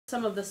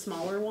some of the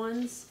smaller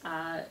ones,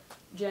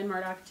 Jan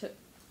Murdoch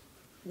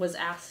was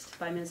asked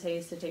by Ms.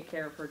 Hayes to take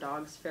care of her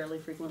dogs fairly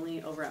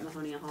frequently over at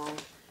Mahonia Hall.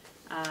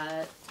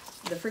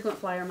 The frequent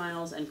flyer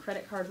miles and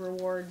credit card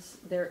rewards,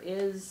 there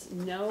is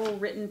no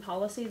written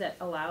policy that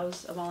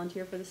allows a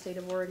volunteer for the state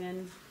of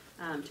Oregon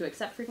to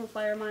accept frequent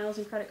flyer miles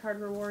and credit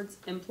card rewards.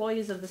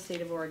 Employees of the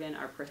state of Oregon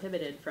are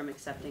prohibited from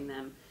accepting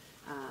them.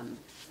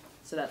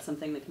 So that's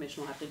something the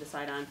commission will have to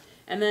decide on.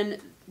 And then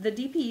the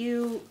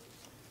DPU,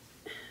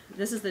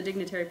 this is the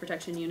Dignitary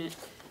Protection Unit.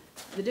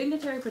 The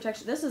Dignitary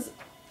Protection, this is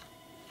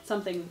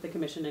something the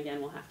commission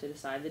again will have to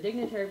decide. The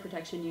Dignitary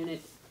Protection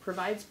Unit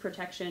provides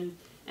protection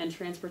and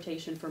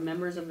transportation for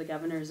members of the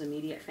governor's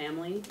immediate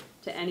family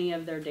to any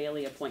of their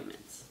daily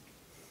appointments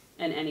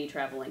and any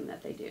traveling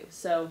that they do.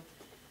 So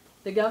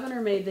the governor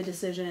made the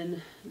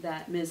decision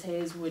that Ms.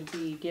 Hayes would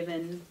be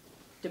given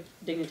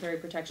Dignitary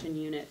Protection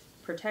Unit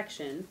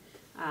protection.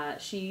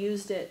 She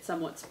used it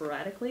somewhat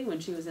sporadically.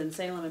 When she was in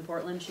Salem and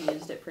Portland, she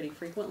used it pretty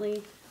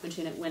frequently. When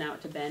she went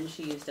out to Bend,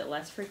 she used it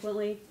less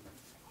frequently.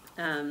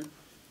 And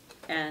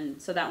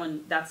so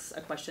that's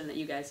a question that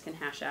you guys can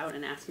hash out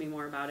and ask me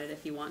more about it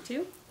if you want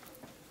to.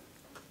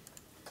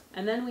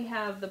 And then we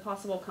have the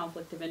possible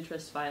conflict of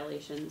interest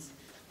violations.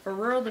 For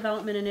rural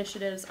development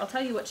initiatives, I'll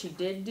tell you what she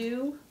did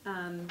do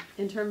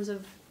in terms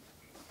of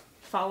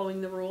following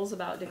the rules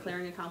about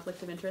declaring a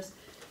conflict of interest.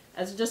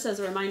 Just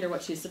as a reminder,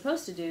 what she's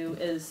supposed to do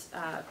is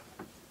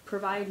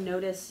provide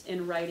notice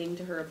in writing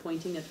to her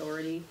appointing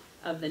authority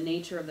of the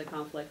nature of the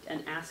conflict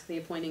and ask the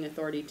appointing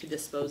authority to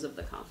dispose of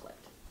the conflict.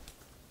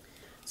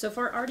 So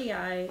for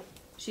RDI,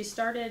 she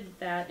started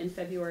that in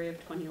February of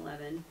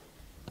 2011.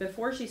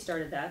 Before she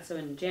started that, so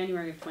in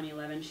January of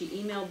 2011, she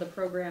emailed the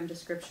program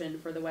description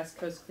for the West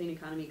Coast Clean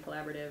Economy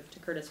Collaborative to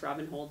Curtis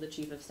Robinhold, the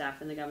Chief of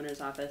Staff in the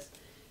Governor's Office,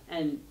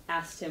 and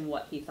asked him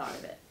what he thought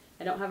of it.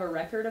 I don't have a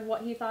record of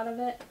what he thought of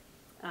it,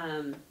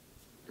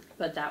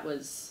 but that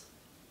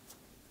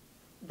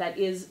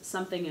is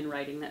something in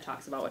writing that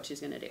talks about what she's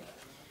going to do.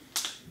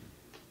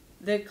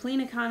 The Clean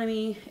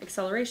Economy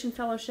Acceleration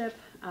Fellowship,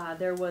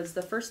 there was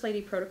the First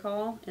Lady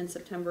Protocol in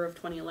September of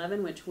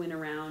 2011, which went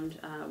around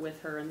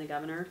with her and the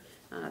governor.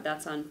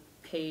 That's on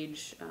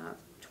page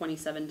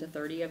 27 to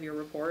 30 of your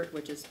report,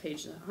 which is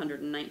page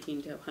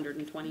 119 to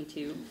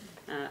 122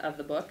 of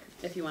the book,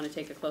 if you want to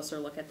take a closer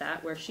look at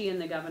that, where she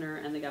and the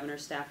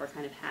governor's staff are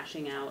kind of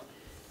hashing out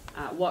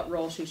what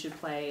role she should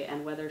play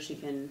and whether she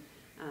can,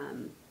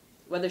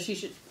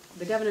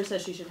 the governor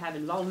says she should have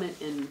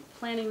involvement in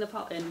planning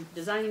and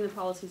designing the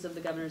policies of the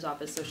governor's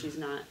office, so she's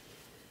not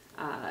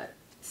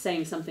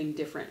saying something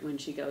different when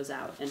she goes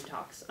out and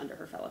talks under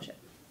her fellowship.